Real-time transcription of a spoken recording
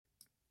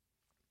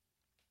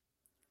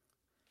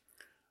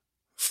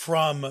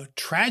From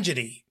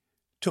tragedy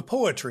to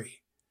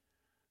poetry,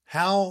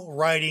 how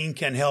writing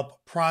can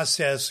help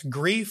process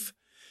grief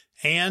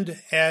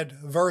and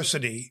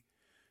adversity,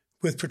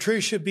 with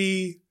Patricia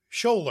B.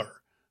 Schoeler,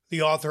 the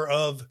author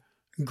of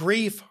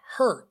Grief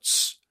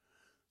Hurts,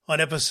 on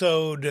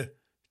episode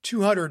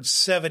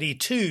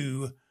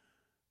 272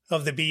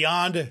 of the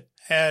Beyond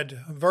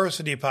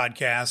Adversity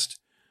podcast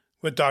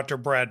with Dr.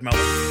 Brad Miller.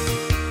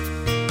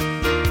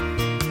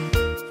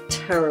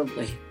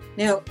 Terribly.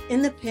 Now,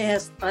 in the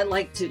past, I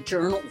like to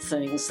journal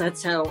things.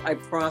 That's how I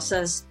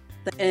process.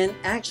 And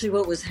actually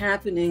what was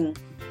happening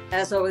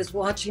as I was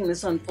watching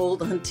this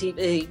unfold on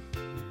TV,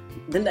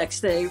 the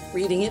next day,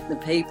 reading it in the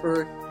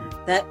paper,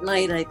 that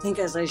night, I think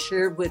as I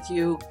shared with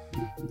you,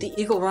 the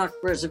Eagle Rock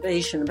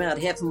Reservation, about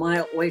half a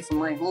mile away from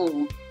my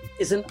home,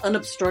 is an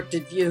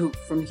unobstructed view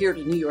from here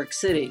to New York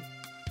City.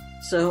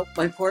 So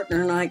my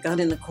partner and I got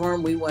in the car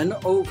and we went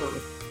over,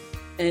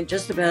 and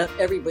just about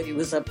everybody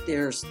was up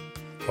there.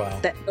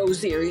 Wow.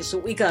 Those areas, so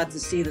we got to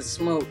see the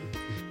smoke.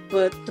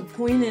 But the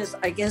point is,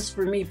 I guess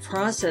for me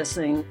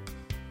processing,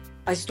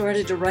 I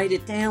started to write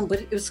it down,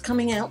 but it was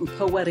coming out in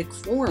poetic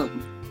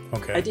form.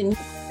 Okay.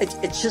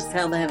 It's just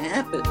how that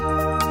happened.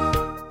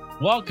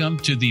 Welcome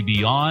to the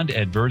Beyond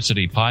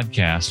Adversity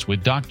podcast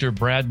with Dr.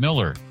 Brad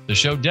Miller, the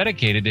show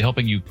dedicated to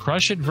helping you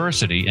crush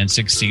adversity and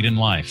succeed in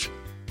life.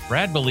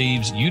 Brad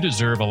believes you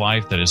deserve a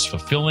life that is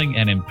fulfilling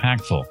and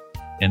impactful.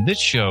 And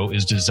this show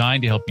is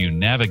designed to help you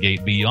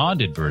navigate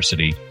beyond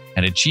adversity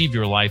and achieve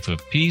your life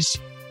of peace,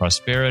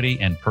 prosperity,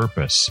 and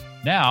purpose.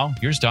 Now,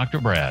 here's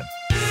Dr. Brad.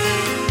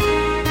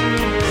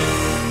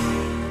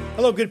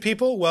 Hello, good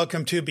people.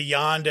 Welcome to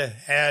Beyond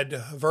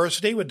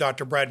Adversity with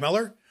Dr. Brad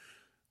Miller.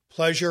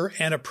 Pleasure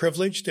and a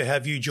privilege to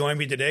have you join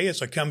me today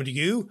as I come to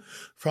you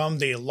from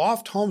the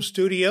Loft Home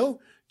Studio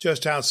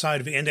just outside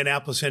of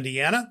Indianapolis,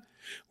 Indiana,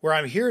 where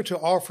I'm here to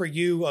offer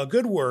you a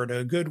good word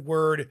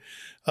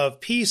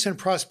of peace and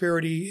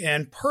prosperity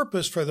and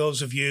purpose for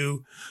those of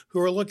you who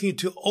are looking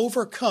to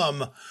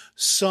overcome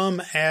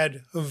some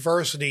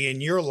adversity in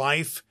your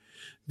life,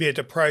 be it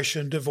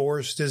depression,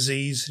 divorce,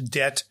 disease,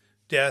 debt,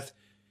 death,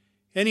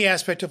 any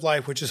aspect of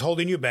life which is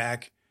holding you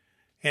back,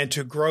 and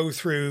to grow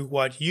through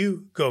what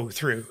you go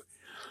through.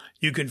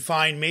 You can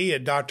find me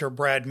at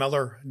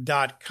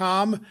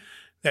drbradmiller.com.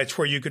 That's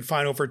where you can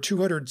find over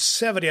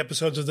 270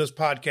 episodes of this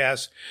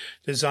podcast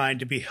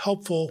designed to be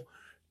helpful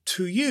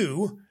to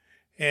you,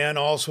 and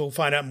also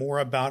find out more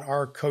about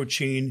our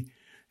coaching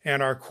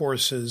and our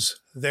courses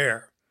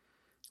there.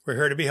 We're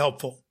here to be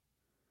helpful.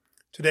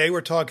 Today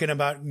we're talking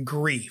about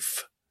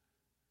grief.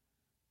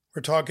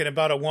 We're talking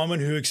about a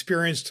woman who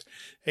experienced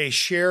her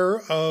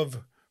share of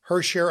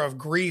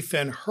grief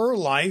in her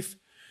life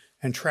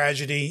and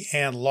tragedy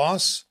and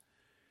loss,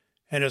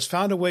 and has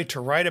found a way to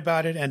write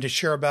about it and to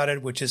share about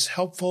it, which is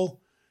helpful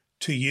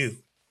to you.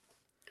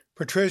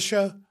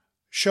 Patricia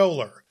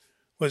Schoeler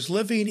was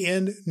living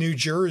in New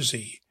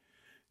Jersey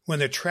when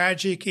the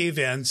tragic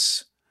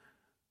events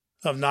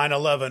of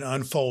 9/11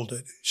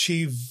 unfolded.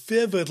 She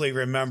vividly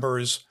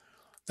remembers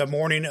the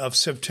morning of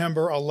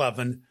September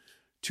 11,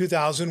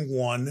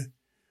 2001,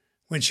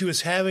 when she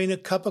was having a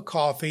cup of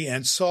coffee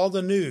and saw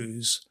the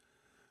news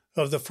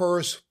of the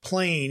first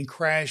plane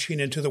crashing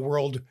into the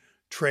World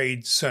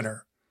Trade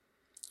Center.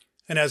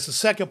 And as the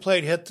second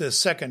plane hit the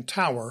second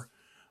tower,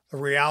 the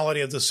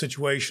reality of the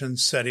situation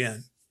set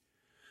in.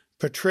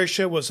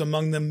 Patricia was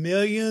among the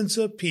millions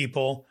of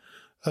people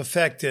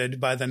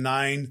affected by the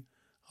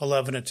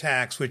 9/11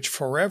 attacks, which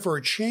forever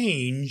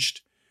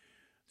changed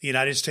the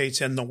United States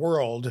and the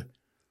world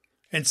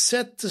and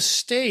set the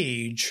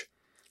stage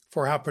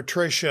for how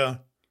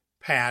Patricia,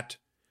 Pat,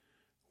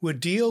 would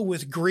deal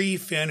with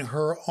grief in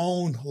her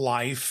own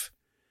life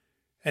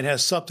and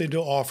has something to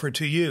offer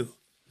to you.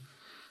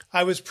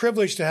 I was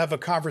privileged to have a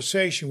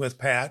conversation with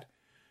Pat,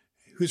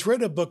 who's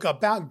written a book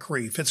about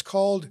grief. It's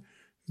called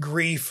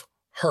Grief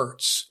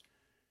Hurts.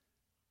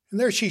 And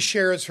there she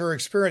shares her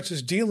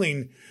experiences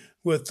dealing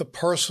with the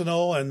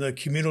personal and the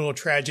communal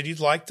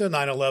tragedies like the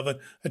 9/11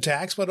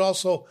 attacks, but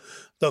also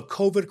the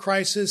COVID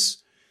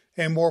crisis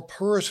and more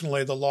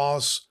personally, the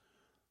loss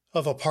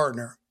of a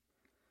partner.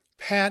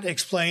 Pat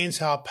explains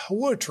how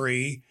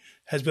poetry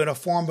has been a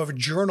form of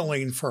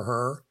journaling for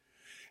her,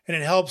 and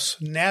it helps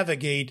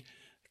navigate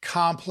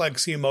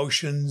complex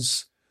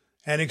emotions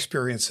and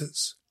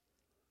experiences.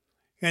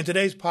 In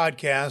today's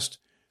podcast,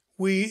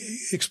 we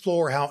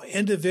explore how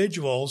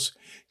individuals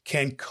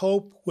can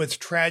cope with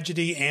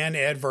tragedy and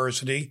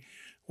adversity,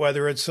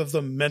 whether it's of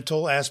the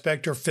mental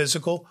aspect or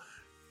physical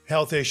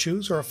health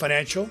issues or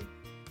financial,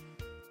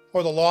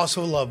 or the loss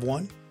of a loved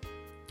one.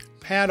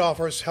 Pat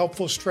offers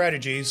helpful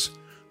strategies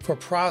for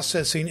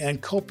processing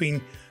and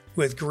coping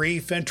with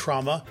grief and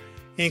trauma,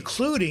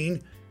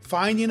 including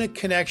finding a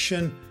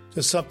connection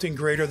to something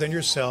greater than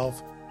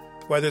yourself,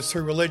 whether it's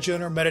through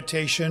religion or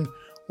meditation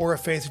or a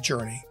faith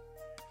journey.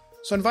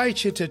 So I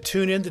invite you to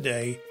tune in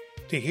today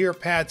to hear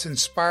Pat's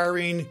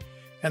inspiring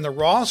and the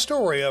raw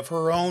story of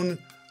her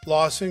own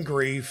loss and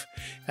grief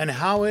and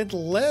how it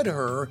led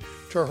her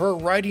to her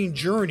writing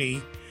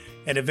journey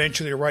and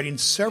eventually writing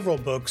several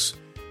books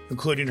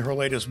including her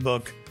latest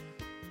book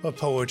of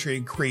poetry,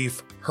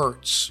 Grief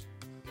Hurts.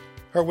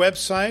 Her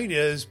website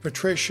is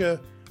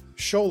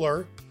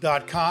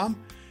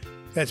patriciaschoeler.com.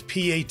 That's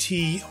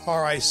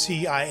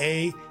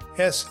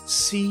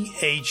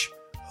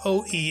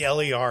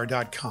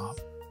PatriciaSchoeler.com.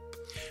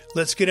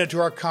 Let's get into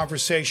our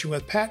conversation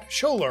with Pat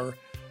Schoeler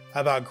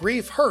about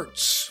Grief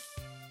Hurts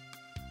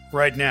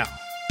right now.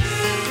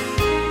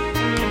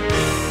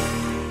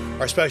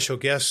 Our special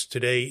guest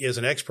today is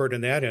an expert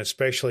in that, and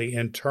especially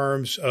in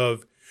terms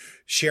of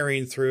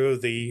sharing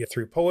through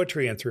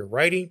poetry and through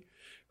writing.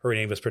 Her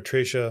name is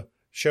Patricia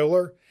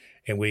Schoeler,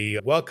 and we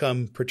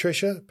welcome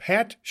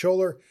Pat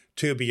Schoeler,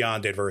 to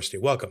Beyond Adversity.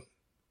 Welcome.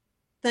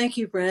 Thank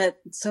you, Brad.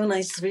 It's so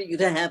nice for you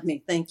to have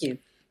me. Thank you.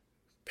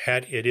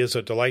 Pat, it is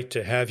a delight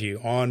to have you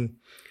on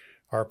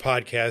our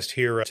podcast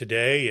here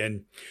today,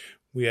 and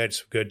we had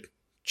some good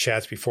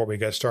chats before we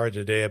got started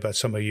today about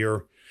some of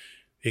your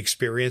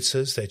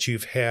experiences that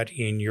you've had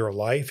in your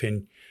life.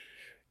 And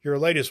your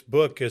latest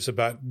book is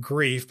about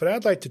grief, but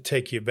I'd like to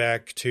take you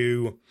back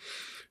to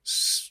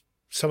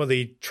some of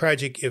the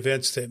tragic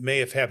events that may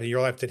have happened in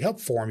your life that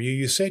helped form you.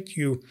 You said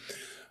you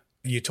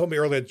told me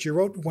earlier that you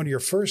wrote one of your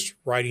first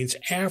writings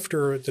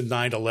after the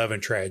 9/11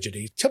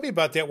 tragedy. Tell me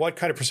about that. What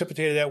kind of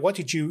precipitated that? What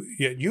did you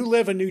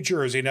live in New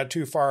Jersey, not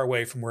too far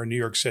away from where New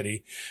York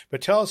City,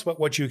 but tell us about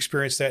what you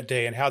experienced that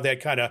day and how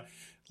that kind of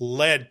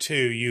led to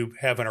you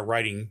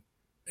having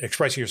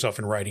expressing yourself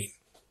in writing.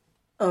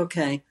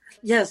 Okay.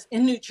 Yes,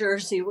 in New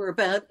Jersey, we're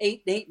about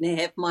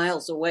 8.5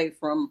 miles away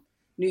from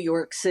New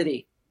York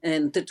City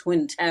and the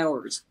Twin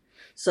Towers.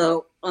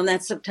 So on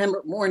that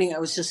September morning, I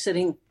was just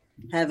sitting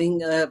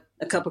having a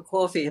cup of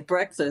coffee at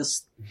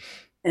breakfast,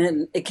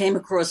 and it came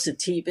across the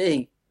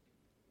TV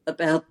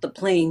about the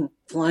plane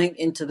flying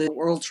into the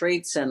World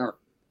Trade Center.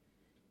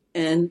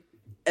 And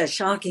as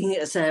shocking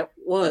as that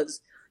was,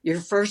 your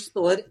first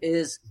thought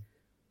is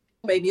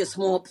maybe a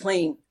small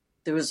plane.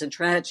 There was a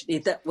tragedy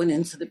that went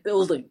into the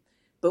building.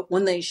 But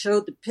when they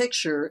showed the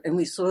picture and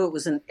we saw it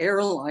was an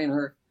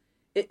airliner,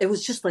 it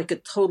was just like a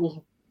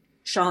total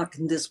shock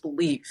and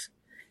disbelief.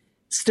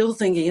 Still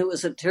thinking it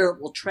was a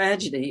terrible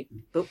tragedy.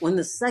 But when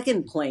the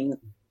second plane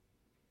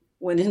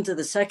went into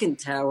the second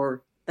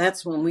tower,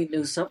 that's when we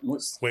knew something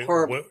was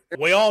horrible.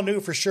 We all knew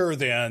for sure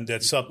then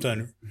that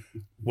something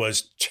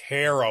was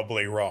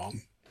terribly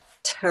wrong.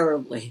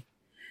 Terribly.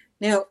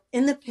 Now,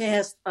 in the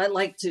past, I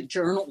like to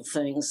journal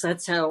things.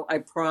 That's how I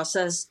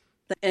process.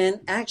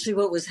 And actually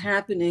what was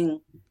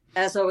happening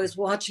as I was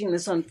watching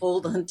this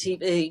unfold on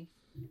TV,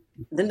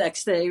 the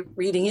next day,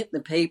 reading it in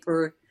the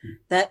paper,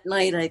 that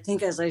night, I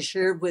think as I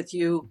shared with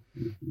you,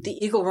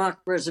 the Eagle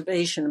Rock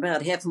Reservation,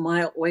 about half a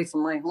mile away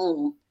from my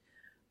home,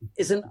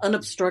 is an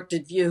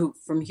unobstructed view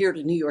from here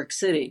to New York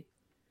City.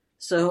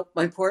 So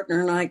my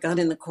partner and I got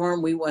in the car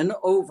and we went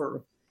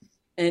over,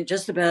 and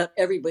just about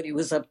everybody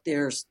was up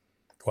there.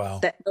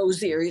 Wow.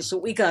 Those areas. So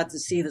we got to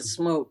see the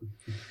smoke.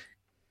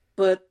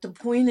 But the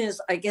point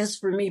is, I guess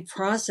for me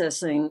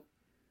processing,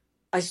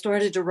 I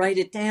started to write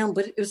it down,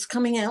 but it was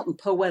coming out in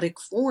poetic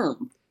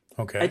form.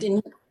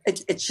 Okay.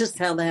 It's just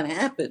how that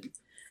happened.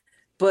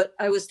 But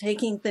I was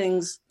taking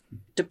things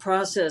to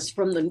process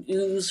from the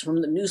news,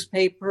 from the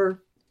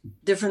newspaper,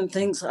 different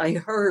things I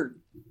heard.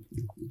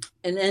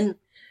 And then,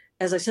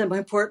 as I said,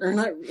 my partner and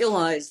I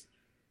realized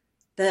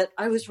that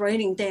I was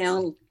writing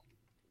down,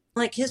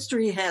 like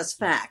history has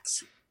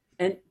facts.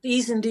 And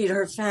these indeed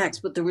are facts,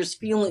 but there was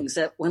feelings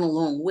that went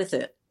along with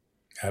it.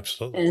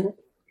 Absolutely. And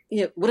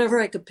whatever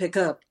I could pick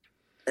up,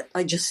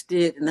 I just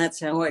did. And that's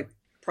how I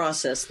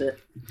processed it.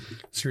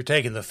 So you're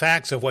taking the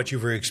facts of what you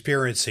were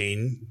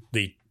experiencing,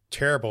 the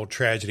terrible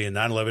tragedy, and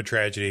 9/11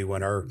 tragedy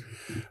when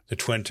the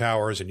Twin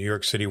Towers in New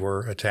York City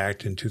were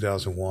attacked in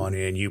 2001,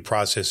 and you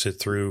process it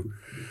through,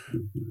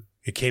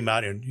 it came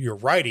out in your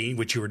writing,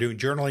 which you were doing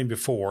journaling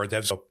before. That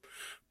was a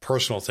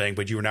personal thing,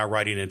 but you were now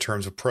writing in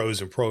terms of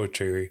prose and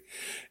poetry,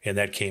 and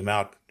that came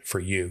out for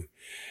you.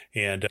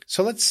 And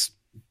so let's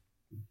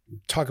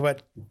talk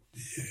about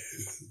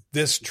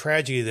this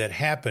tragedy that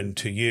happened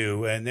to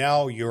you, and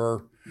now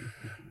you're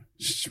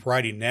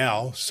writing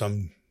now,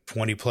 some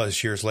 20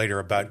 plus years later,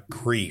 about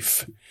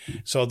grief.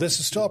 So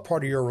this is still a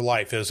part of your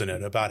life, isn't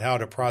it? About how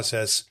to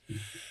process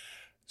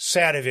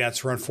sad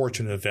events or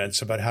unfortunate events,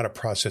 about how to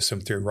process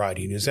them through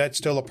writing. Is that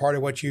still a part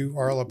of what you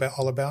are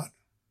all about?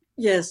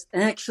 Yes,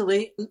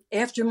 actually,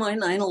 after my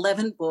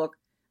 9/11 book,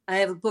 I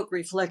have a book,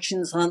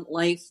 Reflections on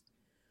Life,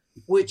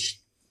 which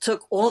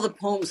took all the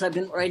poems I've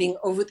been writing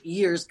over the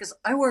years, because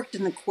I worked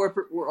in the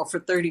corporate world for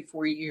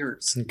 34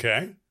 years.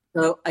 Okay.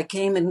 So I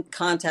came in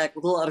contact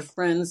with a lot of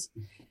friends,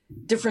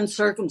 different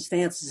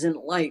circumstances in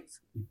life,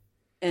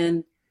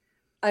 and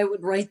I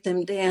would write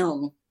them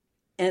down.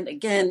 And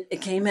again,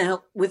 it came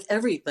out with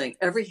everything.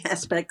 Every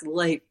aspect of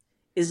life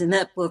is in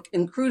that book,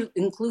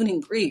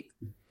 including grief.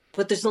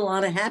 But there's a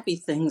lot of happy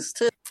things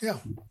too. Yeah.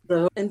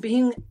 So, and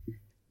being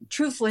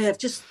truthfully,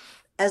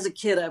 as a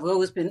kid, I've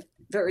always been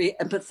very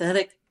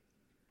empathetic.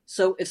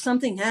 So if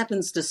something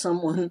happens to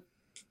someone,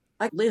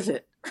 I live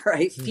it, or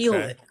I feel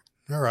it.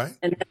 All right.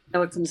 And that's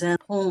how it comes out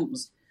in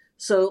poems.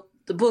 So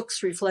the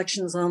book's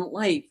Reflections on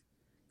Life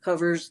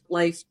covers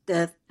life,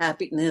 death,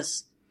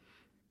 happiness,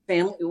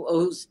 family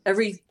woes,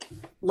 every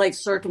life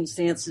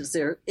circumstances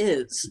there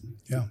is.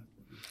 Yeah.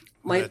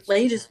 My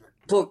latest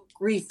book,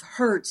 Grief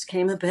Hurts,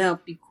 came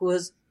about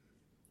because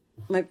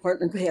my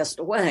partner passed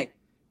away.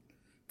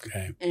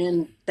 Okay.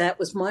 And that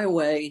was my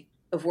way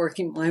of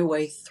working my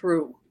way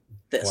through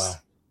this. Wow.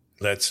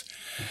 That's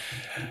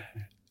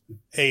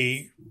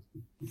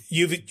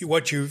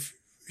what you've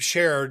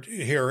shared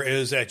here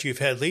is that you've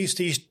had at least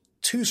these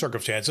two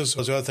circumstances,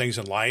 those other things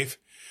in life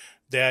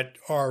that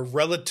are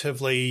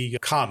relatively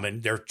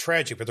common. They're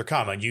tragic, but they're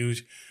common. You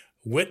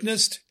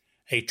witnessed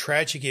a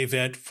tragic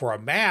event for a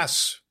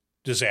mass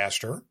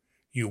disaster.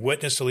 You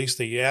witnessed at least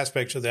the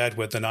aspects of that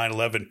with the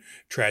 9/11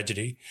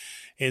 tragedy.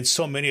 And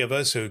so many of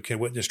us who can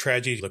witness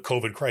tragedy, the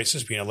COVID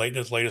crisis being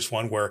the latest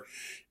one where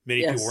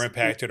many people were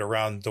impacted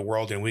around the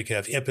world, and we can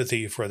have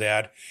empathy for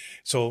that.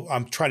 So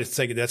I'm trying to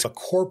think that's a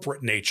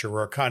corporate nature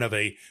or kind of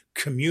a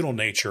communal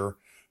nature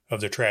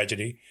of the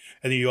tragedy.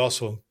 And then you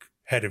also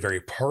had it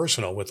very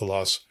personal with the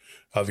loss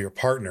of your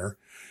partner.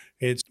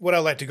 It's what I'd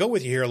like to go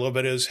with you here a little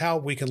bit is how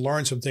we can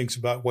learn some things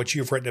about what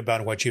you've written about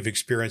and what you've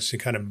experienced in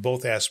kind of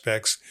both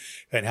aspects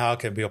and how it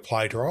can be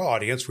applied to our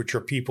audience, which are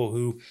people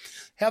who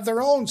have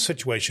their own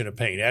situation of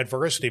pain.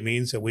 Adversity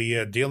means that we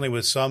are dealing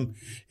with some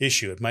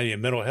issue. It might be a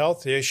mental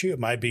health issue. It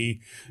might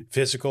be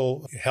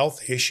physical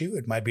health issue.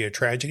 It might be a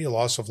tragedy, a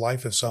loss of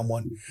life of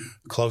someone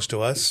close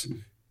to us.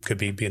 Could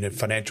be being in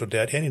financial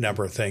debt, any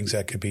number of things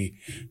that could be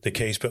the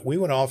case. But we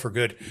want to offer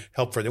good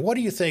help for them. What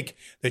do you think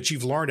that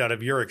you've learned out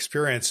of your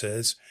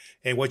experiences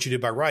and what you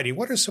did by writing?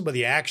 What are some of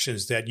the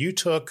actions that you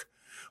took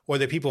or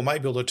that people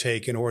might be able to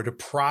take in order to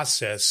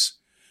process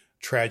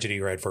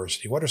tragedy or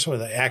adversity? What are some of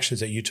the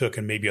actions that you took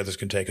and maybe others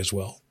can take as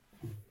well?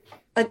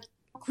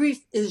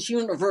 Grief is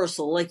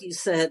universal, like you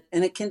said,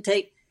 and it can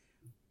take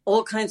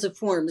all kinds of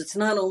forms. It's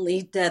not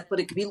only death, but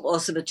it could be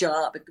loss of a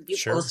job. It could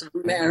be loss of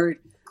a marriage.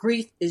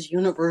 Grief is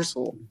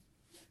universal.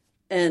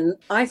 And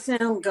I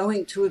found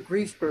going to a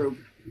grief group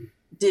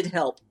did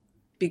help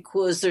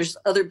because there's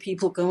other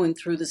people going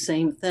through the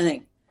same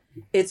thing.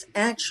 It's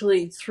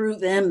actually through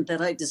them that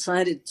I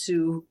decided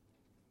to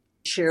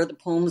share the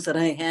poems that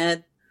I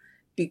had,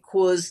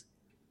 because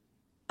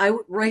I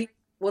would write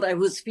what I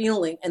was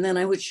feeling and then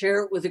I would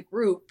share it with a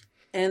group.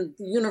 And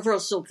the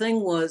universal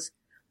thing was,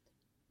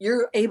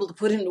 you're able to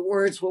put into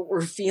words what we're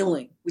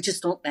feeling. We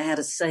just don't know how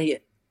to say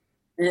it.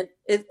 And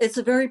it's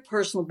a very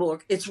personal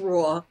book. It's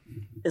raw.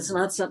 It's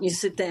not something you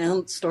sit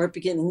down, start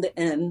beginning to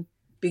end,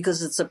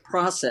 because it's a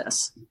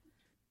process.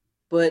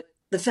 But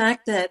the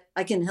fact that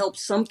I can help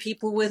some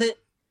people with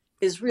it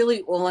is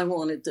really all I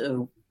want to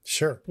do.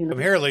 Sure. I'm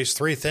hearing at least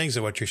three things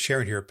of what you're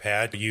sharing here,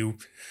 Pat. You,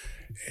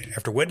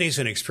 after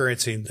witnessing and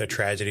experiencing the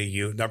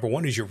tragedy, number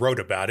one is you wrote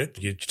about it.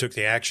 You took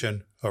the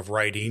action of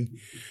writing,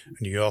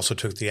 and you also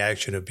took the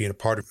action of being a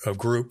part of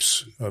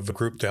groups, of a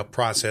group to help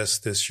process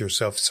this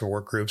yourself, some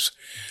work groups.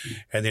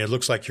 And then it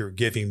looks like you're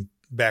giving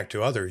back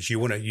to others.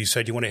 You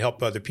said you want to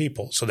help other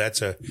people. So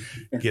that's a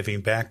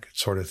giving back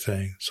sort of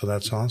thing. So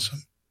that's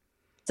awesome.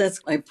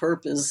 That's my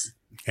purpose.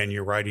 And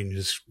your writing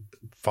is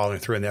following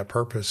through in that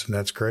purpose, and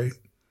that's great.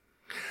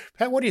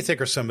 Pat, what do you think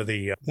are some of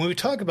the, when we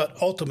talk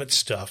about ultimate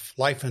stuff,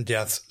 life and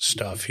death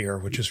stuff here,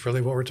 which is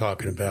really what we're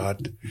talking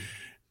about,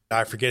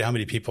 I forget how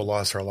many people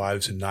lost their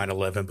lives in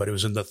 9/11, but it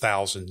was in the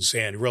thousands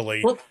and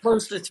really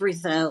close to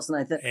 3,000,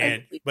 I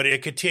think. But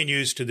it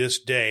continues to this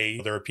day.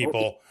 There are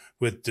people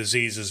with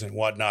diseases and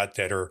whatnot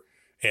that are,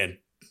 and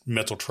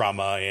mental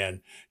trauma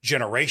and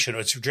generation.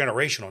 It's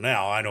generational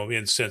now. I know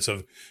in the sense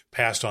of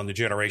passed on the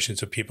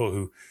generations of people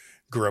who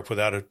grew up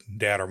without a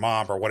dad or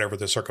mom or whatever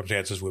the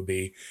circumstances would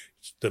be.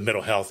 The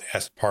mental health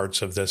has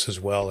parts of this as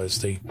well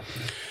as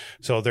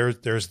so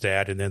there's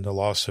that. And then the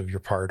loss of your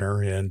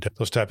partner and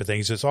those type of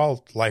things. It's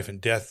all life and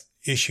death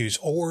issues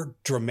or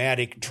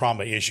dramatic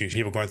trauma issues.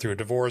 People going through a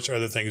divorce or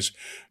other things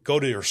go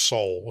to your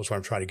soul is what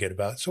I'm trying to get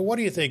about. So what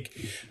do you think?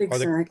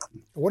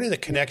 What are the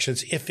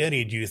connections, if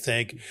any, do you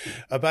think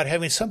about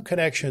having some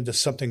connection to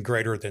something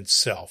greater than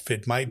self?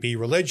 It might be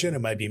religion. It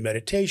might be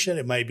meditation.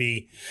 It might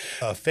be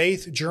a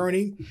faith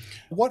journey.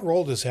 What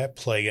role does that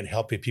play in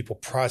helping people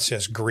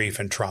process grief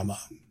and trauma?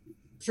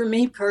 For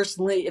me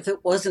personally, if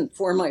it wasn't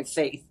for my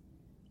faith,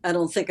 I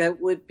don't think I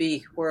would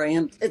be where I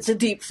am. It's a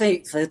deep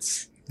faith.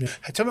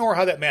 Tell me more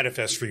how that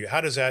manifests for you. How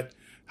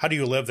do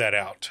you live that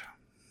out?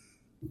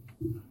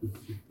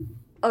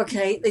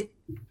 Okay.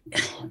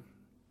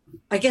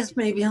 I guess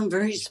maybe I'm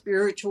very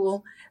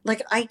spiritual.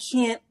 Like, I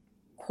can't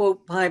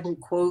quote Bible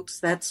quotes,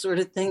 that sort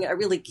of thing. I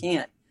really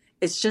can't.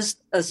 It's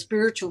just a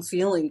spiritual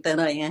feeling that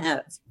I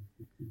have.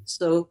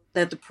 So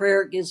that the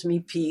prayer gives me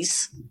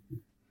peace.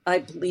 I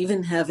believe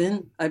in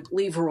heaven. I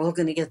believe we're all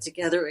going to get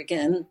together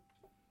again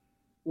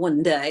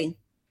one day.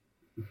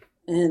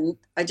 And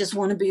I just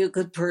want to be a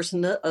good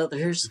person to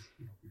others.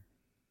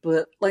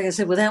 But like I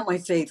said, without my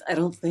faith, I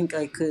don't think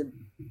I could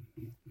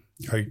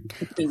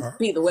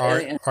be the way I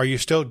am. Are you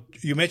still,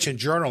 you mentioned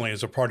journaling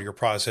as a part of your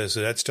process.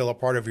 Is that still a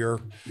part of your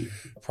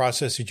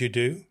process that you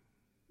do?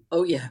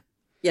 Oh, yeah.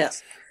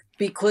 Yes.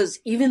 Because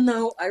even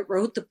though I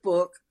wrote the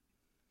book,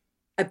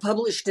 I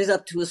published it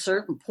up to a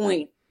certain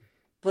point,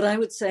 but I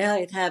would say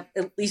I'd have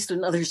at least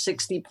another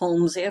 60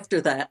 poems after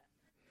that,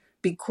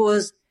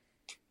 because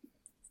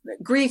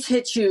grief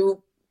hits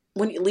you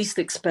when you least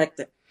expect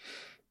it.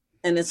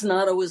 And it's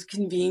not always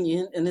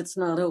convenient, and it's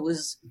not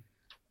always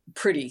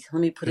pretty.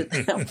 Let me put it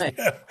that way.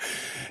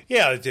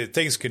 Yeah,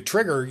 things could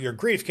trigger your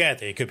grief, can't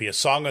they? It could be a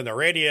song on the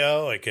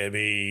radio. It could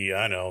be,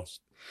 I don't know,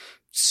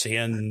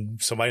 seeing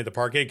somebody at the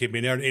park. It could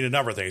be any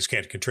number of things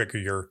can trigger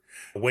your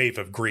wave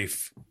of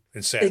grief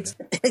and sadness.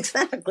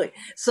 Exactly.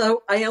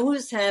 So I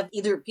always have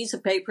either a piece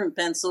of paper and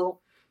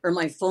pencil or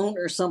my phone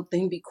or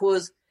something,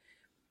 because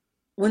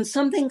when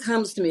something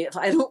comes to me, if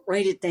I don't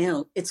write it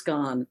down, it's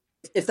gone,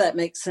 if that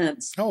makes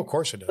sense. Oh, of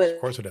course it does. But of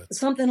course it does.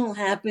 Something will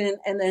happen,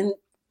 and then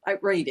I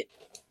write it.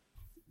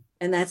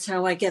 And that's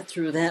how I get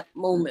through that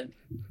moment.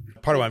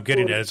 Part of what I'm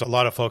getting at is a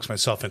lot of folks,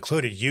 myself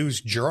included, use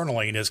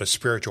journaling as a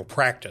spiritual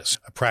practice,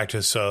 a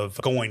practice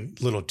of going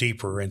a little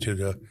deeper into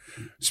the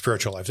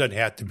spiritual life. It doesn't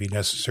have to be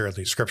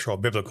necessarily scriptural or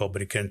biblical,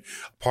 but it can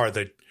part of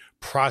the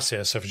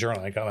process of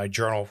journaling. I got my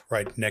journal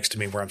right next to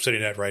me where I'm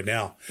sitting at right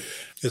now.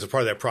 Is a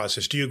part of that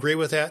process. Do you agree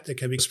with that? It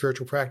can be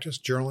spiritual practice,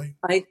 journaling?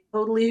 I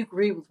totally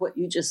agree with what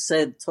you just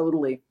said,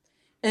 totally.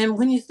 And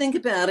when you think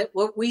about it,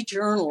 what we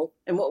journal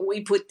and what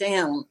we put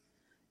down,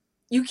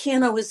 you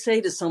can't always say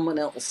to someone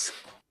else,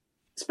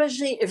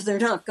 especially if they're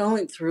not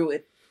going through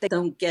it. They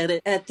don't get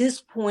it. At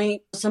this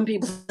point, some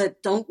people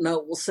that don't know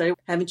will say,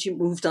 haven't you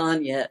moved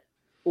on yet?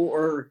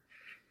 Or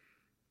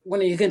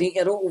when are you going to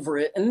get over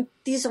it? And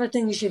these are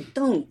things you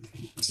don't.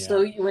 Yeah.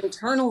 So you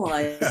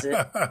internalize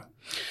it.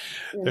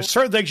 There's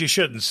certain things you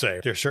shouldn't say.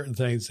 There's certain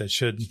things that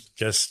should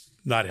just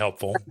not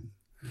helpful.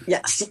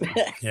 Yes.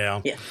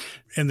 Yeah.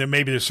 And then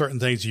maybe there's certain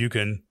things you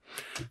can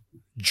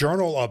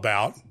journal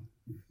about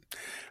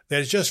that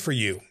is just for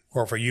you,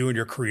 or for you and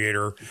your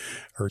creator,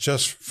 or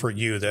just for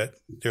you, that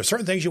there are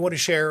certain things you want to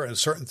share and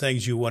certain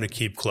things you want to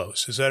keep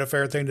close. Is that a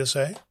fair thing to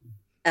say?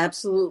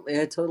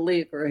 Absolutely. I totally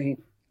agree.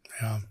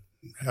 Yeah,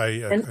 I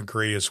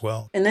agree as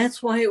well. And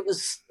that's why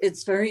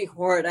it's very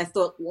hard. I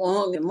thought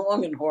long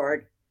and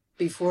hard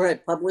before I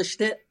published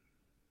it.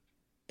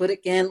 But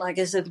again, like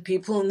I said, the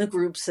people in the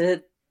group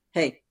said,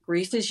 hey,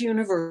 grief is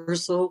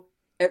universal.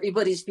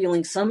 Everybody's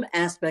feeling some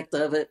aspect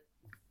of it.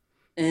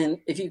 And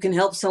if you can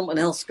help someone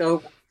else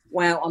go,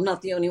 wow, I'm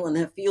not the only one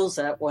that feels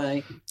that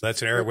way.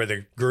 That's an area where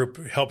the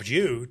group helped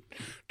you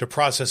to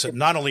process it,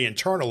 not only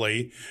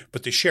internally,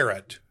 but to share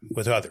it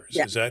with others.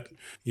 Yeah. Is that,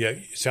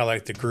 you sound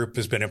like the group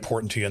has been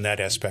important to you in that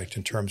aspect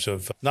in terms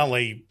of not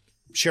only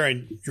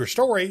sharing your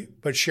story,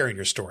 but sharing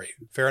your story.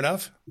 Fair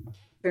enough?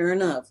 Fair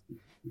enough.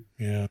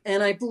 Yeah.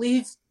 And I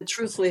believe,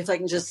 truthfully, if I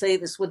can just say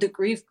this, with the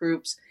grief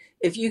groups,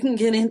 if you can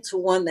get into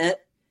one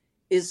that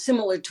is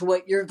similar to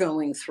what you're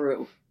going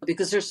through,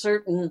 because there's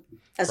certain,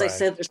 as I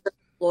said, there's certain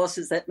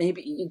losses that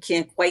maybe you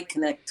can't quite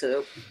connect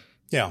to.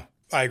 Yeah,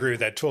 I agree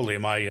with that totally.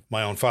 My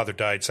own father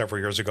died several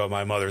years ago.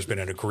 My mother's been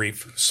in a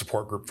grief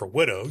support group for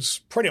widows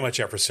pretty much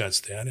ever since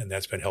then, and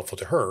that's been helpful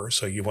to her.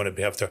 So you want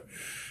to have the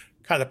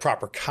kind of the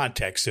proper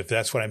context, if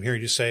that's what I'm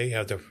hearing you say,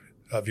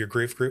 of your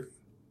grief group?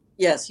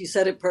 Yes, you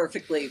said it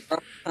perfectly.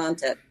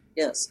 Context,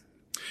 yes.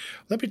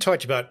 Let me talk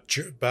to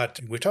you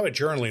about we talked about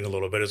journaling a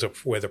little bit as a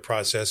way of the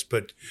process,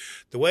 but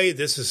the way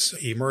this has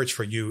emerged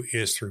for you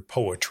is through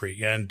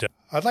poetry. And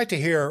I'd like to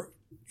hear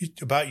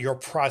about your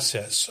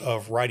process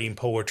of writing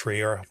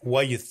poetry, or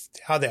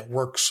how that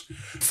works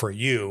for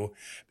you,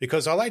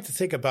 because I like to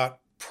think about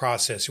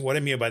process. What I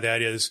mean by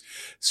that is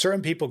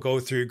certain people go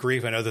through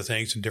grief and other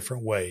things in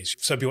different ways.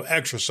 Some people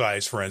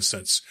exercise, for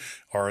instance,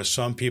 or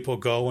some people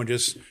go and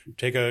just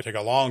take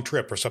a long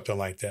trip or something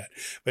like that.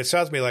 But it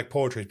sounds to me like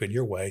poetry has been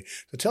your way.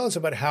 So tell us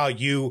about how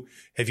you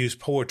have used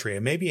poetry,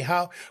 and maybe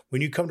how,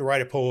 when you come to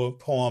write a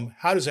poem,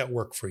 how does that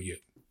work for you?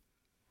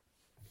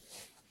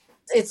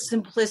 It's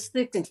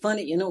simplistic and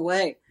funny in a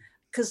way,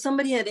 because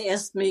somebody had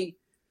asked me,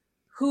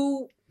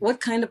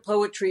 what kind of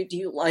poetry do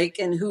you like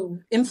and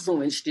who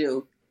influenced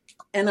you?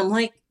 And I'm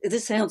like,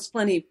 this sounds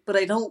funny, but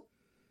I don't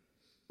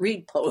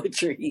read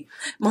poetry.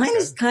 Mine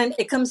is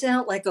it comes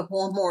out like a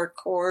Hallmark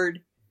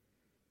card.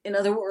 In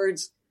other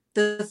words,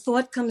 the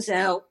thought comes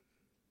out,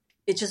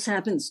 it just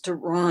happens to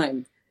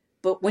rhyme.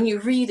 But when you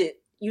read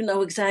it, you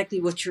know exactly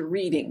what you're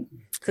reading.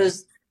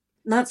 Because,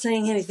 not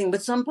saying anything,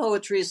 but some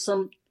poetry is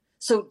so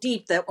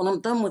deep that when I'm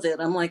done with it,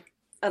 I'm like,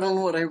 I don't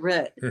know what I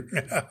read.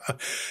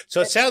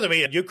 So it sounds to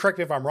me, you correct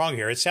me if I'm wrong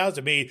here, it sounds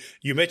to me,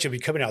 you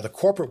mentioned coming out of the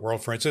corporate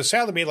world, for instance, it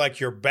sounded to me like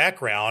your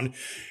background,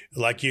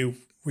 like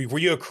were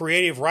you a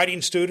creative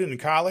writing student in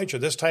college or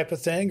this type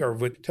of thing? Or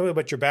tell me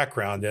about your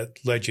background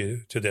that led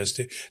you to this.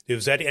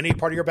 Was that any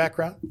part of your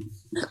background?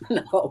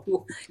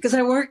 No, because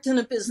I worked in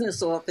a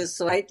business office,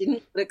 so I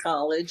didn't go to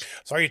college.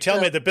 So are you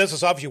telling me the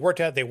business office you worked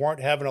at, they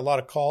weren't having a lot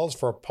of calls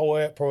for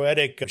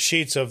poetic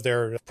sheets of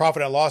their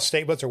profit and loss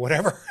statements or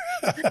whatever?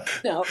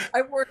 No,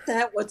 I worked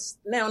at what's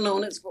now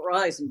known as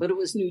Verizon, but it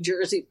was New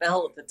Jersey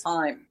Bell at the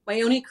time.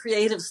 My only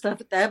creative stuff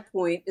at that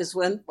point is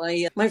when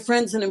my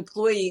friends and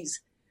employees,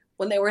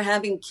 when they were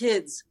having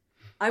kids,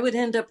 I would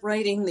end up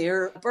writing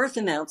their birth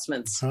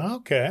announcements.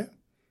 Okay.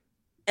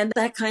 And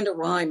that kind of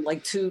rhymed,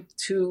 like two.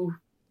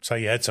 So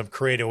you had some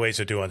creative ways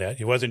of doing that.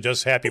 It wasn't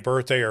just happy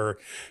birthday or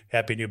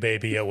happy new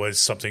baby. It was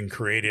something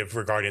creative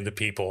regarding the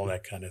people and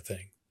that kind of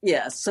thing.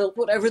 Yeah. So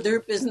whatever their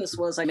business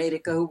was, I made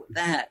it go with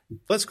that.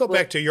 Let's go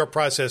back to your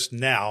process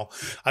now.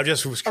 I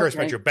just was curious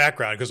about your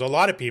background because a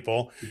lot of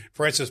people,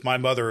 for instance, my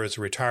mother is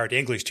a retired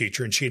English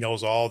teacher and she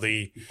knows all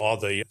the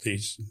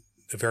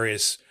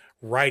various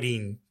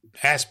writing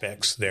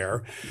aspects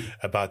there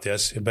about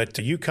this. But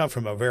you come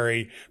from a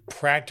very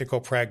practical,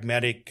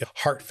 pragmatic,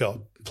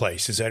 heartfelt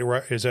place. Is that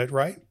right? Is that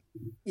right?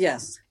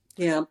 Yes.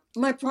 Yeah.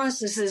 My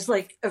process is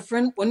like a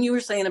friend, when you were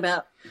saying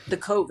about the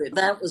COVID,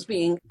 that was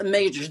being a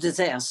major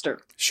disaster.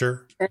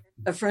 Sure. And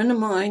a friend of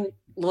mine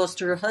lost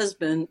her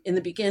husband in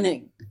the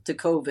beginning to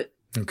COVID.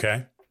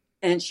 Okay.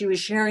 And she was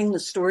sharing the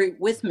story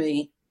with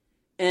me.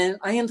 And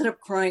I ended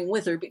up crying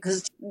with her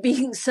because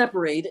being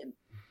separated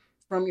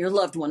from your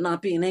loved one,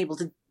 not being able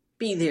to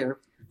be there.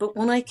 But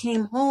when I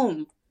came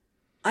home,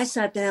 I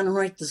sat down and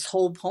wrote this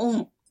whole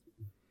poem.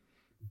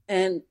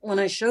 And when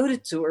I showed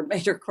it to her,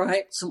 made her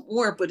cry some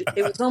more. But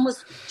it was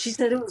almost, she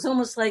said it was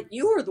almost like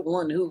you were the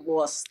one who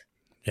lost.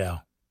 Yeah.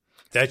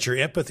 That's your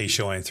empathy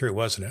showing through,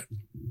 wasn't it?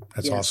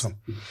 That's awesome.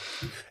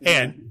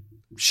 And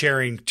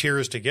sharing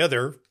tears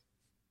together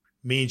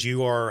means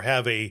you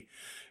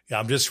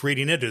I'm just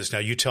reading into this now.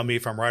 You tell me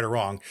if I'm right or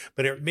wrong,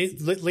 but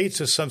it leads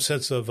to some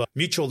sense of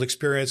mutual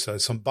experience,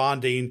 some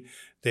bonding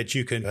that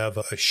you can have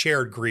a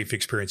shared grief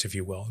experience, if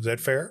you will. Is that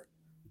fair?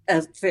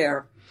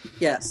 Fair.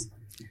 Yes.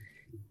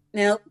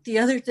 Now, the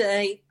other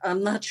day,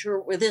 I'm not sure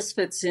where this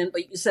fits in,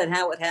 but you said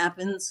how it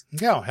happens.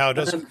 Yeah, how it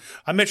does.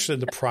 I'm interested in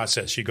the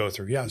process you go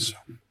through. Yes.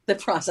 The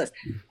process.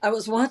 I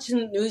was watching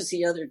the news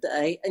the other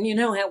day, and you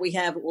know how we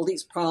have all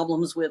these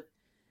problems with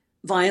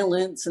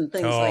violence and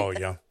things like that. Oh,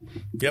 yeah.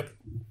 Yep.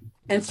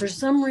 And for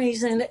some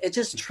reason, it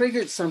just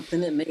triggered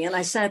something in me. And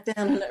I sat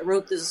down and I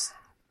wrote this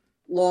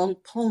long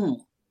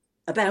poem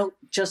about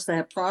just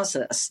that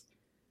process.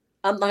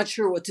 I'm not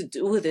sure what to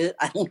do with it.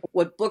 I don't know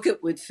what book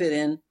it would fit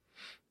in,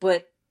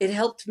 but it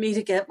helped me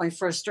to get my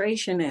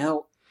frustration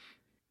out.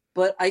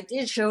 But I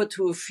did show it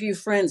to a few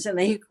friends and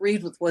they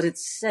agreed with what it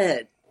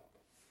said.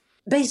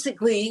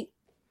 Basically,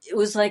 it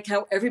was like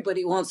how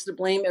everybody wants to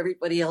blame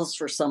everybody else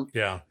for something.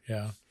 Yeah,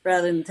 yeah.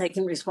 Rather than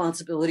taking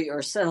responsibility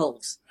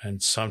ourselves.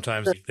 And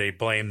sometimes they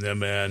blame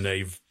them in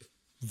a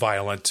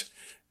violent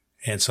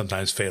and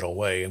sometimes fatal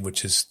way,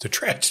 which is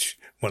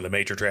one of the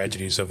major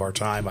tragedies of our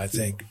time, I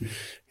think.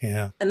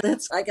 Yeah. And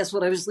that's, I guess,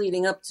 what I was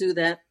leading up to,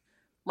 that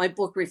my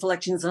book,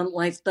 Reflections on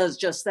Life, does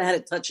just that.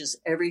 It touches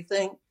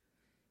everything.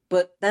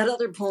 But that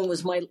other poem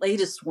was my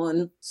latest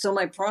one. So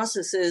my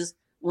process is,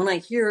 when I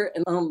hear it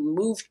and I'm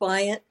moved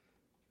by it,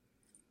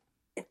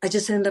 I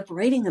just end up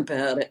writing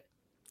about it.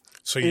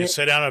 So you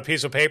sit down on a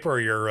piece of paper or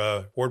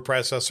your word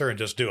processor and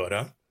just do it,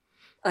 huh?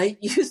 I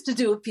used to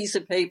do a piece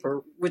of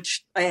paper,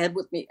 which I had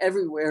with me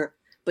everywhere.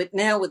 But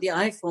now with the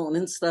iPhone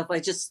and stuff,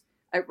 I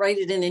write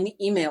it in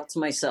an email to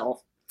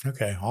myself.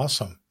 Okay,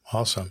 awesome.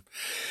 Awesome.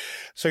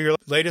 So your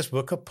latest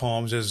book of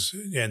poems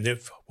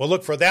we'll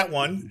look for that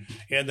one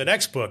in the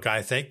next book,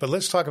 I think. But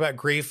let's talk about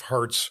Grief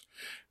Hurts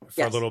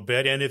for a little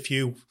bit. And I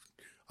don't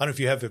know if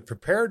you have it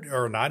prepared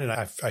or not, and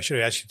I should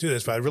have asked you to do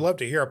this, but I'd love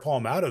to hear a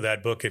poem out of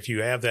that book if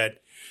you have that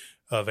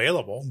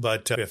available.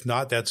 But if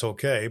not, that's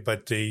okay.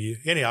 But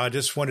anyhow, I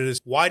just wanted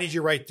to, why did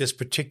you write this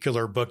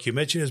particular book? You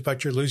mentioned it's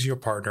about your losing your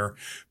partner,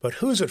 but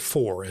who's it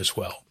for as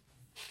well?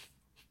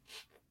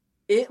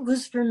 It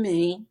was for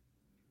me,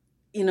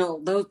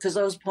 because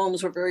those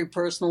poems were very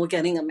personal,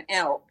 getting them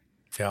out.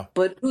 Yeah.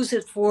 But who's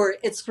it for?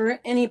 It's for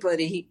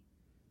anybody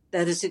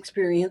that is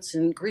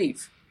experiencing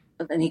grief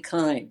of any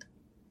kind.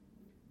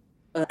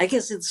 I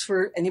guess it's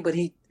for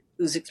anybody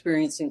who's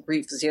experiencing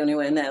grief is the only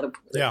way I know how to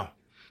put it. Yeah.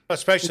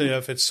 Especially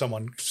if it's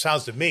someone,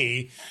 sounds to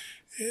me,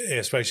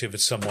 especially if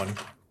it's someone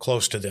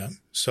close to them.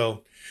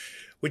 So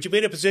would you be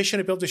in a position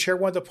to be able to share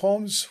one of the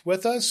poems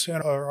with us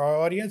and our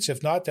audience?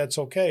 If not, that's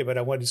okay. But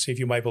I wanted to see if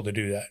you might be able to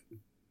do that.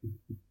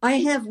 I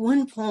have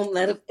one poem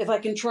that if I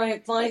can try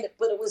and find it,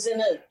 but it was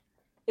in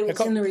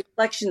the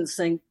Reflections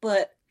thing.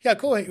 But yeah,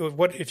 go ahead.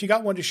 If you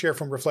got one to share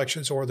from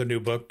Reflections or the new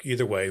book,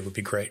 either way would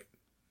be great.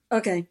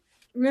 Okay.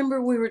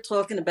 Remember we were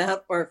talking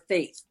about our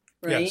faith,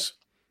 right? Yes.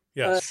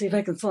 Yes. See if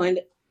I can find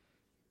it.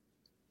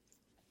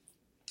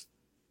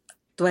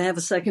 Do I have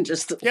a second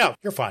just to... Yeah,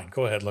 you're fine.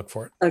 Go ahead. Look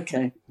for it.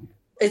 Okay.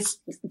 It's,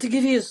 to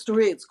give you a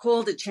story, it's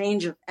called A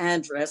Change of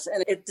Address.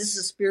 And this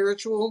is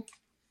spiritual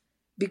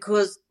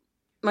because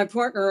my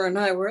partner and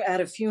I were at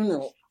a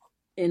funeral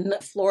in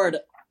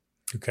Florida.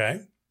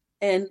 Okay.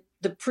 And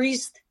the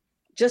priest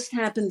just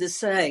happened to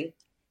say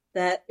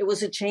that it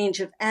was a change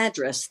of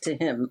address to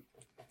him.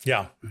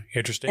 Yeah.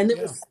 Interesting. And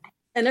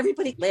and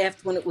everybody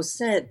laughed when it was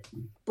said,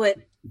 but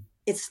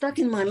it stuck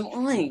in my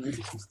mind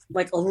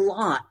like a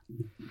lot.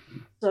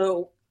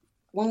 So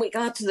when we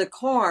got to the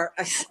car,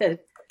 I said,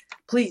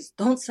 please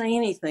don't say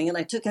anything. And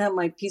I took out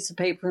my piece of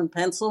paper and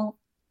pencil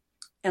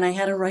and I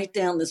had to write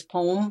down this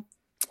poem.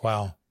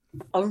 Wow.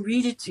 I'll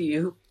read it to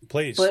you.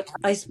 Please. But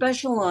I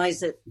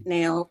specialize it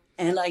now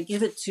and I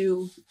give it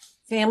to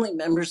family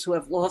members who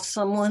have lost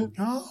someone.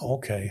 Oh,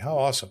 okay. How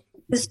awesome.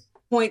 At this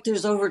point,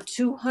 there's over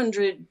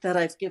 200 that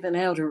I've given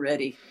out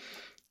already.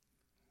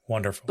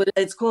 Wonderful. But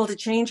it's called A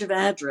Change of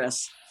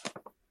Address.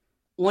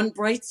 One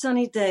bright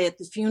sunny day at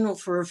the funeral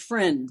for a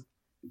friend,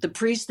 the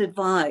priest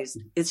advised,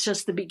 it's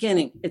just the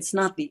beginning, it's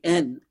not the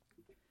end.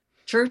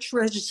 Church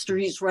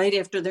registries right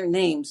after their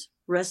names,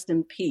 rest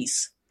in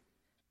peace.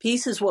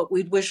 Peace is what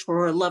we'd wish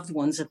for our loved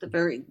ones at the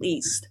very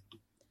least.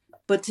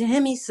 But to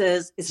him, he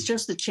says, it's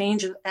just a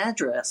change of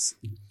address.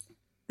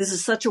 This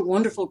is such a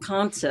wonderful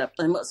concept,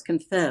 I must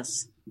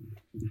confess.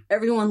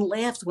 Everyone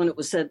laughed when it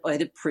was said by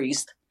the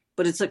priest,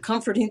 but it's a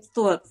comforting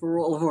thought for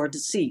all of our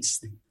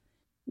deceased.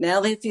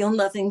 Now they feel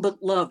nothing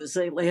but love as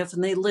they laugh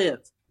and they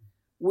live.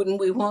 Wouldn't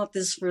we want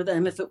this for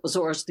them if it was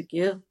ours to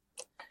give?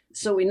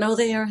 So we know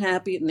they are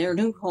happy in their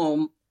new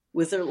home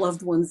with their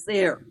loved ones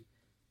there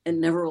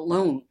and never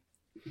alone.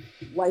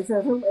 Life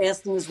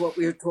everlasting is what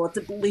we are taught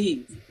to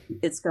believe.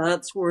 It's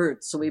God's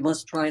word, so we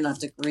must try not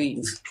to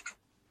grieve.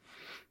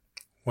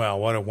 Wow,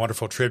 what a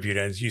wonderful tribute.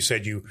 And you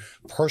said you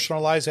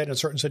personalize that in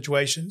certain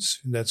situations.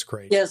 That's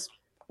great. Yes.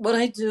 What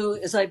I do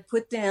is I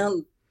put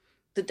down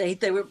the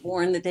date they were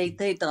born, the date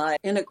they died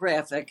in a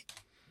graphic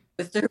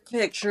with their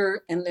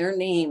picture and their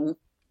name.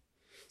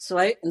 So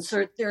I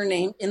insert their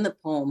name in the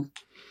poem.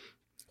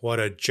 What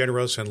a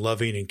generous and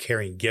loving and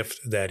caring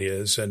gift that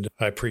is. And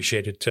I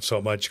appreciate it so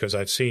much because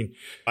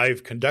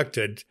I've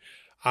conducted,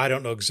 I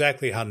don't know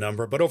exactly how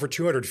number, but over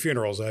 200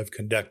 funerals I've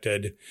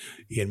conducted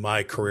in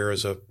my career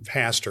as a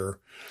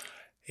pastor.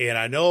 And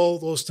I know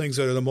those things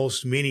that are the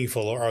most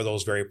meaningful are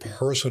those very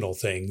personal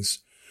things,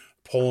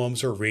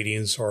 poems or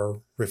readings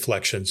or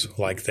reflections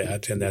like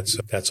that. And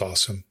that's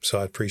awesome. So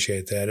I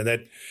appreciate that.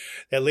 And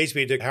that leads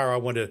me to how I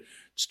want to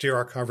steer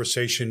our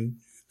conversation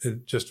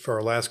just for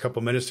our last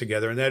couple minutes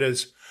together. And that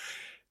is,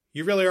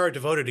 you really are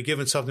devoted to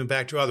giving something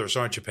back to others,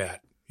 aren't you,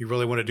 Pat? You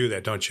really want to do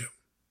that, don't you?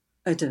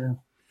 I do.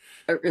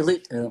 I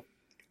really do.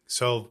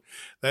 So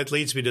that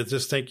leads me to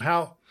just think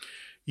how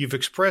you've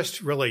expressed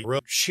really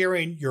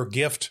sharing your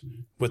gift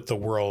with the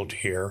world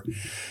here.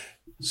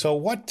 So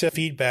what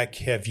feedback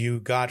have you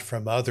got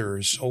from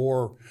others,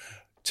 or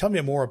tell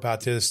me more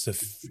about this, the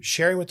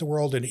sharing with the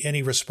world and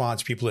any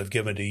response people have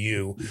given to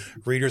you,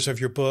 readers of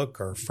your book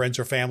or friends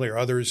or family or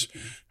others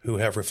who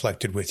have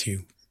reflected with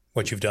you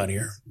what you've done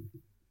here?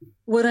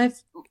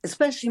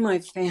 Especially my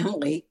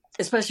family,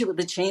 especially with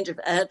the change of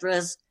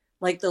address,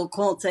 like they'll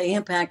call and say,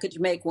 Aunt Pat, could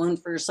you make one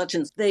for such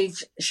and such? They've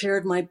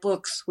shared my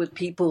books with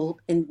people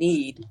in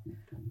need.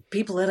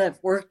 People that I've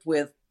worked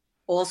with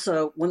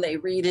also, when they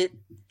read it,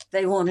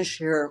 they want to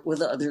share it with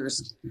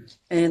others.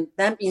 And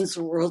that means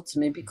the world to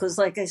me because,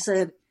 like I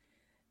said,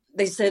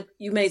 they said,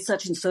 you made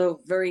such and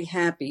so very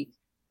happy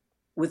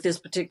with this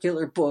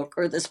particular book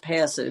or this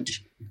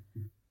passage.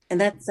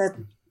 And that's I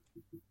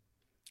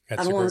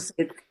don't want to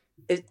say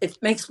it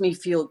makes me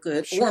feel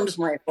good. Sure. It warms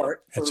my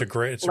heart. It's a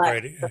great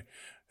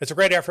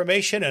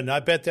affirmation. And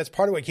I bet that's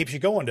part of what keeps you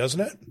going, doesn't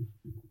it?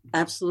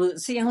 Absolutely.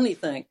 It's the only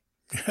thing.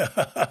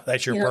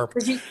 That's your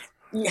purpose.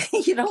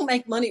 You don't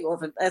make money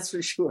off it, that's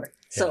for sure.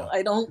 So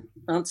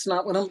that's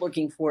not what I'm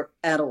looking for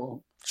at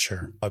all.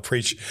 Sure. I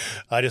preach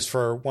just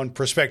for one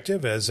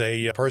perspective as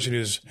a person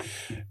who's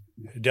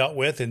dealt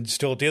with and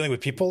still dealing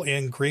with people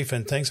in grief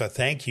and things. I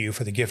thank you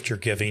for the gift you're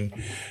giving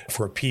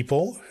for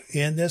people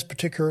in this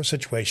particular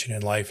situation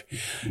in life.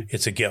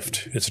 It's a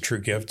gift. It's a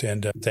true gift.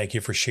 And thank you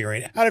for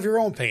sharing out of your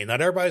own pain.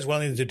 Not everybody's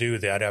willing to do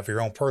that, out of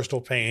your own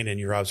personal pain and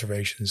your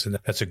observations. And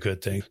that's a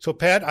good thing. So,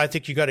 Pat, I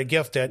think you got a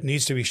gift that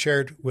needs to be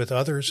shared with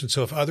others. And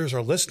so if others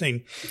are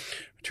listening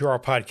to our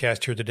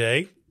podcast here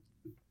today,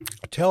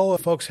 tell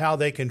folks how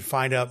they can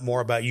find out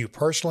more about you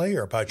personally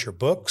or about your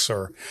books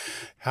or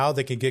how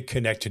they can get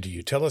connected to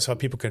you. Tell us how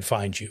people can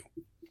find you.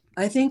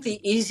 I think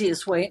the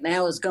easiest way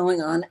now is going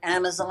on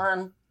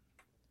Amazon.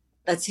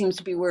 That seems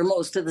to be where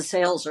most of the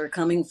sales are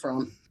coming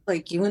from.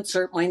 Like you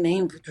insert my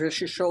name,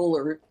 Patricia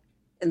Schoeler,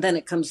 and then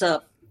it comes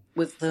up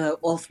with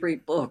all three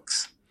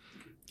books.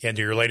 And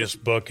your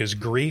latest book is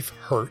Grief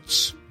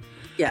Hurts.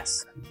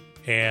 Yes.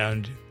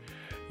 And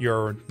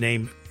your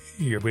name...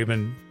 We've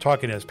been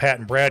talking as Pat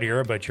and Brad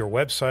here, but your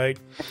website,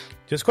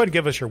 just go ahead and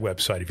give us your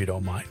website if you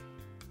don't mind.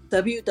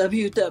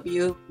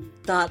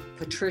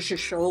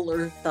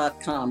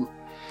 www.patriciaschoeler.com. Do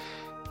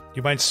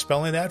you mind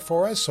spelling that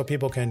for us so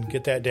people can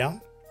get that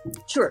down?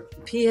 Sure.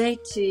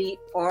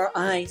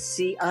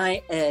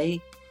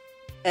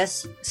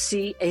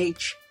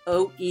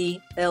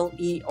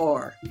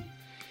 PatriciaSchoeler.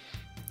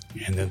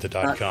 And then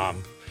the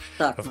 .com.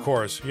 Of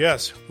course,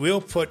 yes. We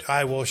will put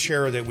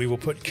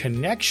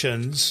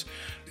connections,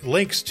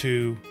 links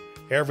to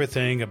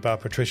everything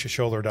about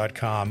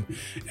patriciaschoeler.com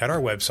at our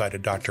website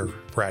at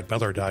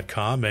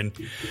drbradmiller.com. And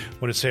I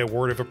want to say a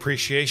word of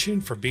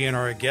appreciation for being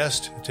our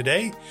guest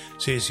today.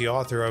 She's the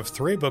author of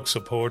 3 books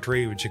of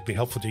poetry, which can be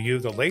helpful to you.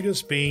 The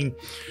latest being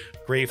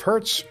Grief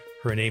Hurts.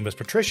 Her name is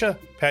Patricia.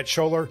 Pat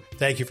Schoeler,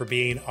 thank you for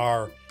being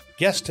our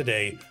guest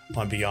today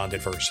on Beyond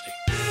Adversity.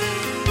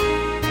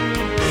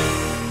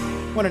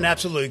 What an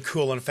absolutely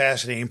cool and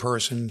fascinating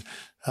person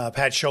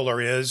Pat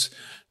Schoeler is,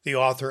 the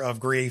author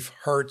of Grief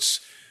Hurts.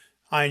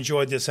 I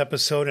enjoyed this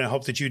episode, and I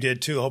hope that you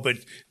did too. I hope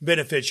it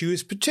benefits you,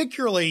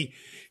 particularly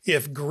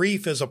if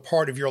grief is a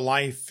part of your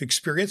life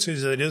experience,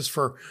 as it is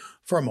for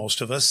most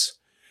of us.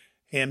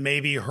 And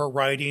maybe her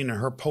writing and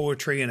her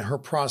poetry and her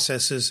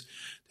processes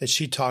that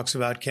she talks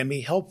about can be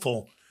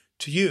helpful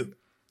to you.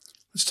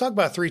 Let's talk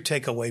about 3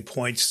 takeaway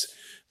points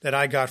that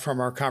I got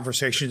from our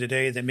conversation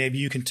today that maybe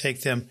you can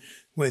take them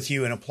with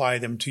you and apply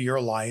them to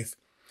your life.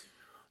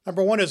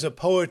 Number 1 is that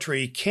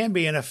poetry can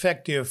be an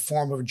effective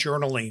form of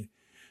journaling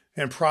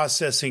and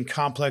processing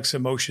complex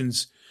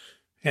emotions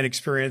and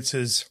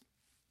experiences,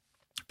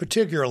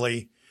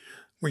 particularly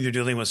when you're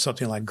dealing with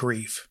something like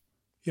grief.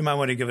 You might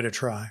want to give it a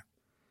try.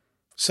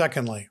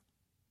 Secondly,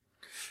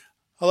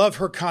 I love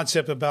her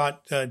concept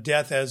about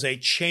death as a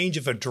change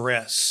of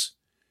address.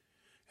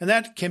 And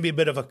that can be a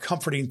bit of a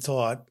comforting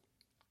thought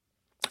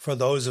for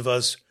those of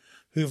us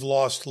who've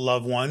lost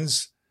loved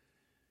ones.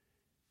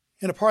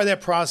 And a part of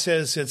that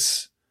process,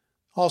 it's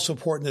also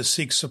important to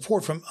seek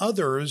support from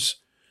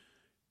others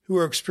who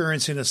are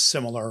experiencing a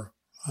similar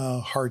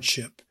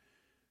hardship.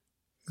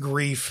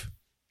 Grief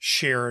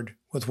shared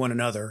with one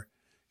another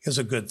is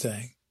a good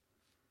thing.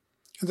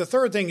 And the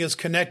third thing is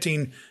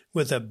connecting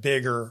with a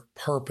bigger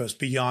purpose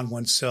beyond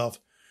oneself,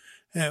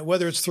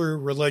 whether it's through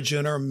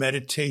religion or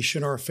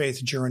meditation or a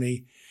faith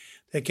journey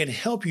that can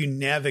help you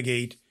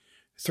navigate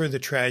through the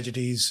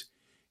tragedies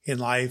in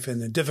life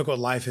and the difficult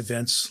life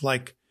events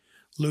like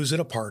losing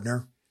a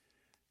partner,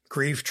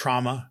 grief,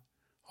 trauma,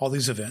 all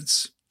these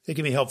events. They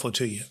can be helpful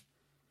to you.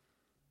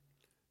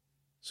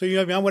 So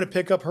I want to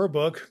pick up her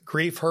book,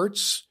 Grief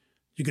Hurts.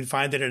 You can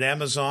find it at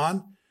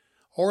Amazon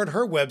or at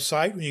her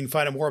website. You can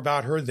find out more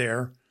about her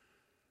there.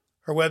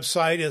 Her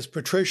website is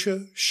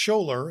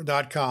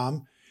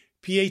patriciaschoeler.com,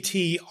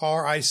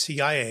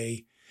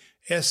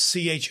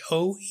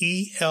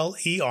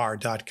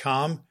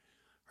 PatriciaSchoeler.com.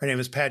 Her name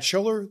is Pat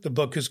Schoeler. The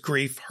book is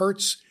Grief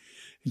Hurts,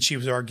 and she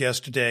was our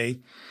guest today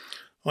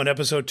on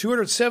episode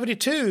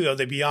 272 of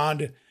the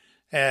Beyond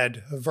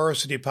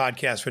Adversity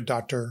podcast with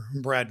Dr.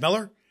 Brad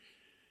Miller.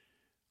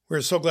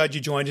 We're so glad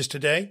you joined us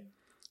today,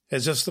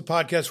 as this is the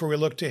podcast where we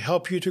look to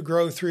help you to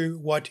grow through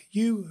what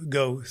you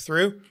go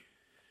through.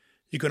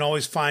 You can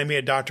always find me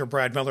at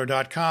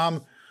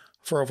drbradmiller.com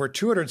for over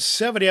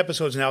 270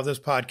 episodes now of this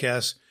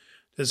podcast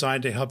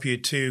designed to help you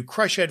to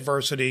crush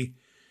adversity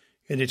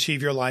and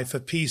achieve your life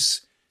of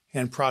peace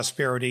and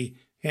prosperity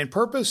and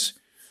purpose.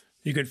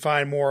 You can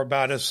find more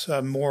about us,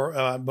 more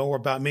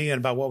about me and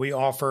about what we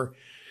offer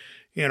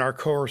in our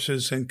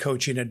courses and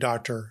coaching at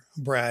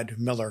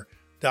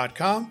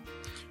drbradmiller.com.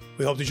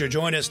 We hope that you'll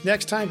join us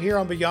next time here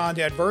on Beyond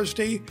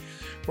Adversity,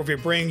 where we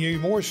bring you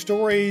more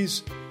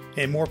stories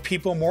and more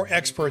people, more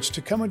experts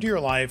to come into your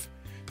life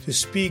to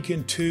speak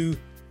into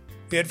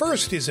the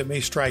adversities that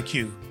may strike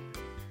you.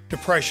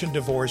 Depression,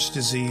 divorce,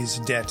 disease,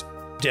 debt,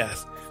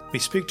 death. We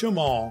speak to them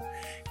all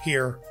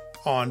here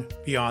on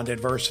Beyond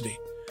Adversity.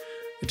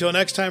 Until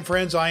next time,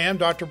 friends, I am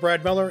Dr.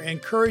 Brad Miller,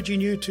 encouraging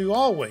you to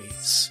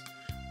always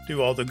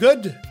do all the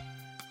good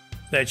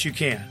that you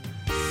can.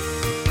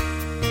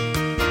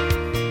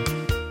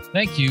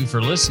 Thank you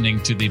for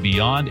listening to the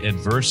Beyond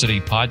Adversity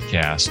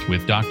podcast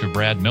with Dr.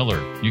 Brad Miller.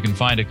 You can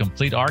find a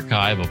complete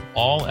archive of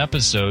all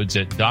episodes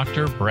at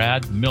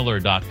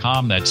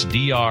drbradmiller.com. That's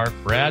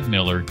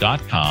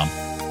drbradmiller.com.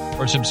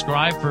 Or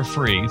subscribe for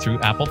free through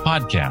Apple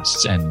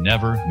Podcasts and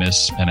never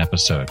miss an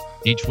episode.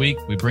 Each week,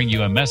 we bring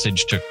you a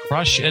message to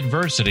crush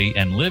adversity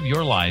and live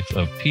your life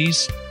of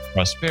peace,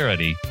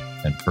 prosperity,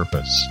 and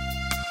purpose.